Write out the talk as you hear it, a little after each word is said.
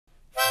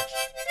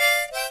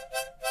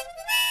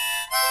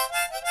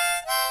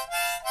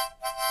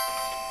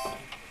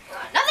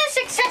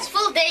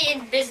day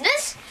in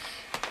business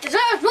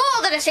deserves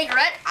more than a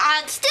cigarette.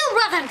 I'd still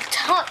rather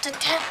not to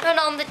turn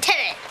on the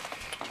telly.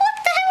 What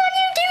the hell are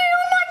you doing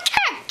on my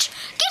couch?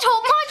 Get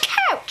off my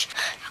couch!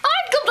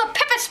 I've got a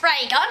pepper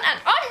spray gun and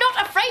I'm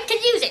not afraid to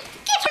use it.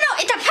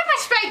 It's a pepper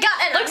spray gun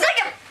and looks like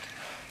a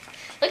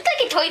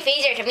toy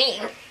phaser to me.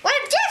 Well,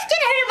 just get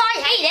out of my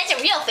way. That's a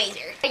real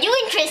phaser. Are you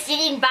interested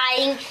in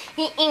buying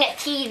in a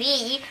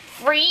TV,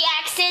 free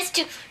access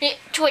to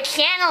a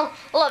channel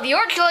of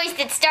your choice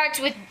that starts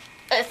with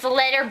the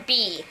letter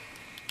B?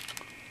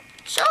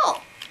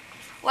 Sure.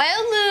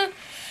 Well,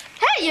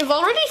 hey, you've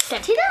already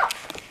set it up.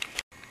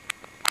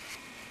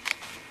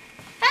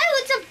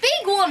 Oh, it's a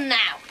big one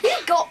now. You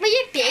got me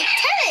a big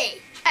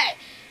telly. Hey,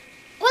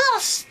 well, I'll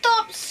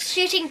stop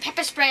shooting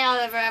pepper spray all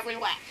over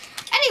everywhere.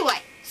 Anyway,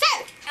 so,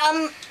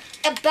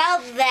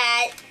 about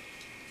that,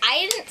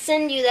 I didn't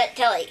send you that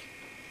telly.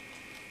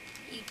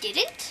 you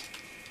didn't?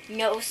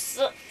 No,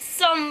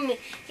 some,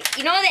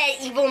 you know that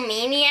evil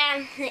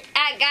maniac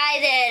guy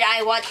that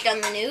I watched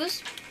on the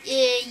news?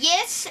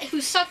 Yes,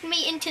 who sucked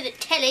me into the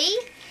telly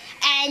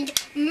and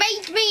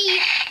made me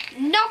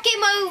knock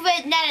him over.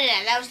 No,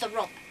 that was the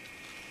wrong.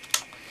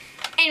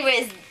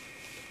 Anyways,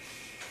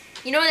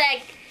 you know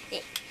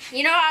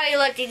how he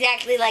looked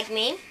exactly like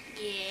me?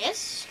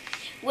 Yes.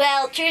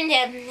 Well, turned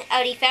out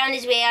he found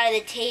his way out of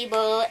the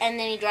table and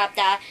then he dropped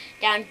down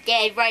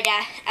dead right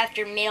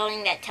after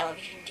mailing that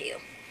television to you.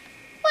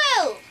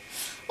 Well.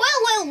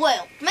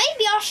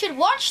 Maybe I should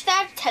watch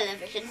that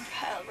television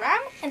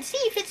program and see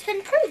if it's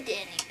improved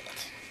any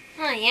bit.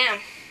 Oh, yeah.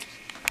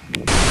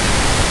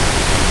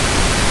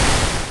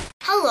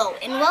 Hello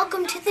and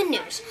welcome to the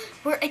news,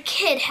 where a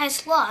kid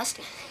has lost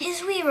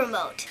his Wii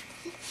remote.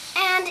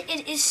 And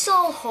it is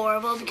so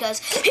horrible because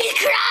he's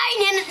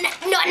crying and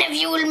none of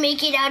you will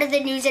make it out of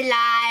the news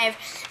alive.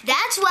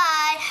 That's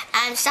why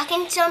I'm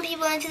sucking some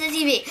people into the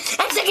TV.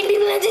 I'm sucking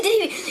people into the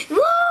TV.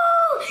 Woo!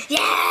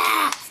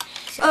 Yeah!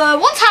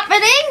 What's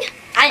happening?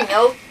 I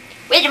know.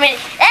 Wait a minute.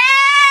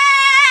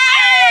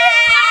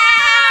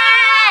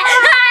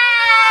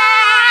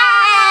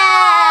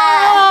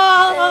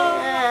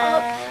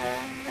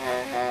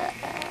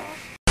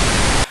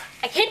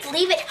 I can't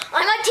believe it.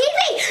 I'm on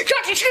TV.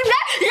 Dr. Scream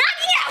knocking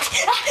out.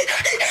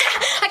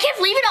 I can't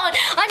believe it. On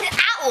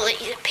owl.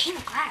 Pane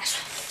of glass.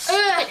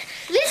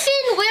 Listen,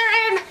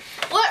 we're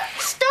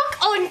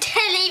stuck on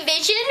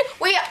television.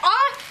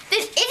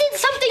 This isn't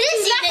something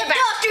to laugh about.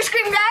 Dr.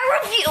 Scream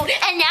review,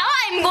 and now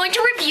I'm going to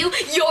review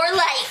your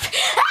life.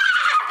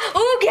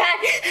 Oh God!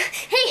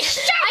 Hey,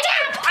 shut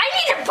up! I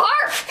need to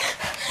barf.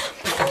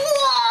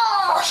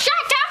 Whoa!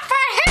 Shut up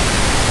for him.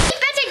 You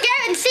better go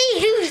and see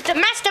who's the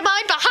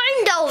mastermind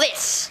behind all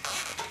this.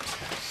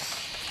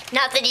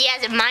 Not that he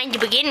has a mind to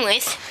begin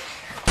with.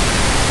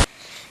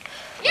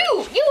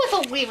 You with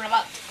a Wii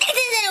remote. This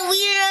isn't a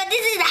Wii remote.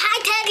 This is a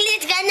high-tech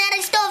lit gun that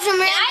I stole from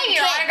Can I have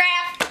your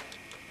autograph?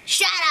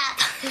 Shut up.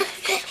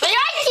 But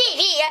you're on TV,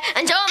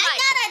 and so am I.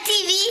 I'm not on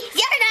TV.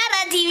 You're not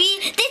on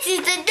TV. This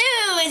is the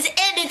news,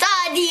 and it's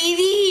on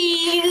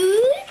TV.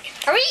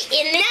 Are we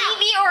in the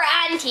TV or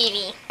on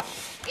TV?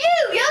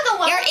 You're the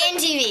one. You're in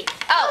TV.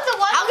 Oh, the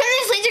one. How come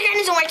this laser gun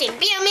isn't working?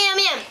 Bam, bam,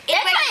 bam. It's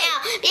That's working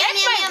now. Bam,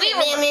 bam,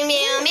 bam, bam,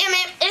 bam, bam,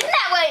 bam.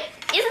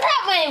 Isn't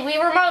that way we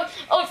remote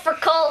for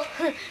Call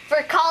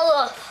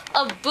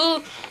of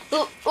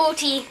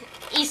Booty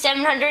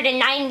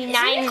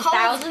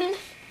E799,000?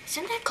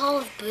 Isn't that Call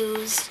of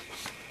Booze?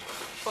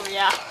 Oh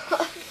yeah. Bam,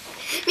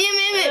 bam,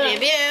 bam, bam,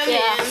 bam,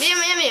 bam,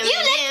 bam, bam, You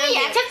let me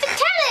out of the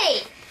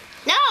telly.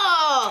 No,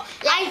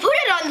 I put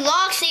it on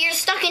lock, so you're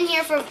stuck in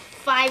here for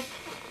 5.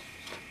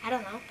 I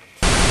don't know.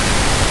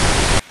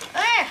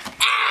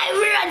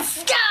 We're on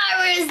Star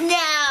Wars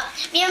now.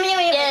 Bam, bam,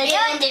 bam,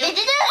 bam, bam.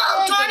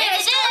 Oh, darn it! I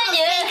stole the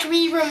fake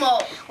Wii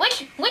remote.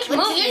 Which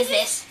movie is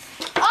this?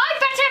 I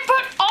better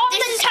put on the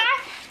TV.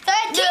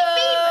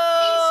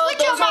 Switch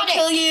Those will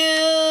kill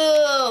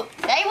you.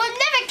 They will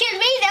never kill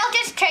me. They'll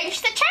just change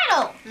the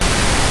channel.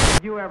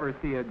 Did you ever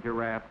see a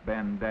giraffe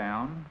bend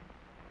down?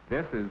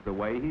 This is the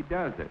way he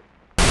does it.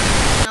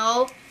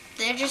 No,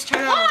 they're just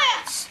turning on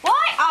lights.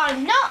 Why are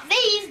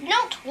these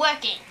not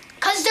working?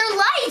 Cause they're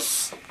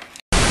lights.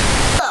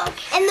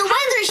 And the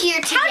weather here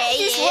today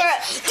is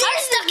you're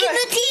stuck in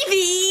the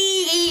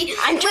TV.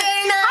 How come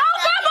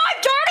I'm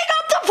turning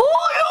up the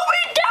volume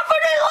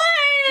indefinitely?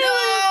 No,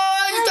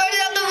 I'm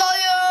turning up the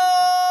volume.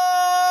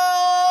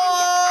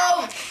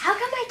 How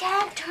come my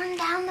dad turned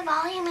down the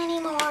volume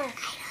anymore? I don't know.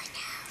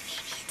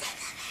 Maybe it's not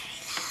very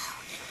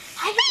loud.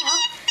 I don't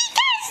know.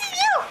 Because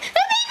you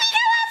made me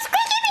go out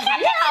squeaky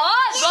because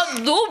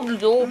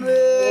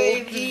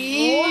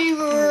maybe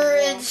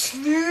it's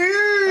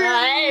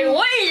Hey,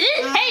 what is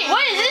this? Hey,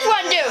 what does this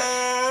one do?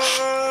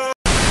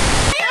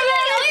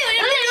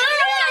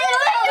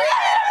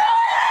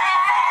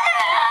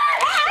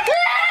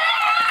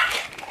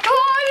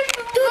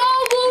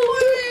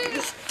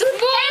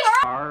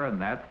 And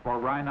that's for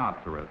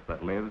rhinoceros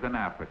that lives in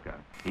Africa.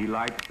 He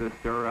likes to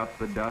stir up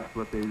the dust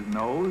with his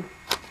nose.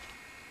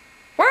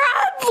 We're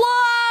on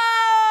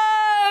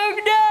vlog!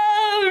 No.